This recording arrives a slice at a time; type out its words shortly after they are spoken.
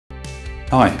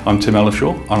Hi, I'm Tim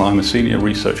Ellershaw and I'm a Senior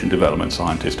Research and Development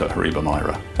Scientist at HORIBA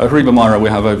MIRA. At HORIBA MIRA we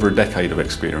have over a decade of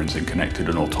experience in connected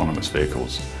and autonomous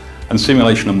vehicles, and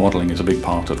simulation and modelling is a big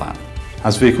part of that.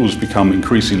 As vehicles become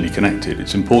increasingly connected,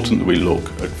 it's important that we look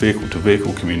at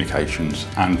vehicle-to-vehicle communications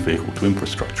and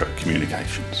vehicle-to-infrastructure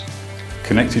communications.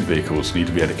 Connected vehicles need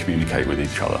to be able to communicate with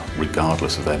each other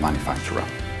regardless of their manufacturer.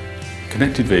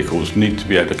 Connected vehicles need to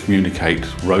be able to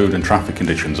communicate road and traffic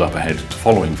conditions up ahead to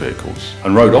following vehicles.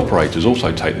 And road operators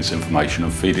also take this information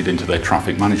and feed it into their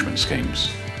traffic management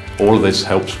schemes. All of this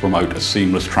helps promote a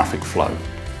seamless traffic flow.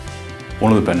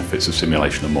 One of the benefits of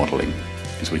simulation and modelling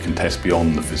is we can test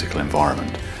beyond the physical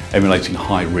environment, emulating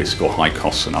high risk or high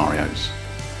cost scenarios.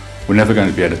 We're never going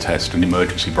to be able to test an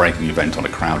emergency braking event on a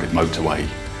crowded motorway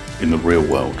in the real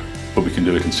world, but we can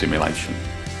do it in simulation.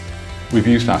 We've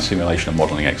used our simulation and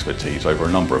modelling expertise over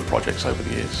a number of projects over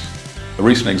the years. A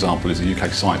recent example is the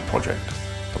UK Site project,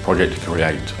 a project to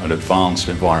create an advanced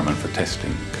environment for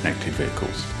testing connected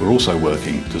vehicles. We're also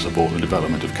working to support the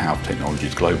development of CAV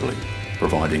technologies globally,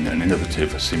 providing an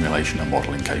innovative simulation and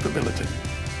modelling capability.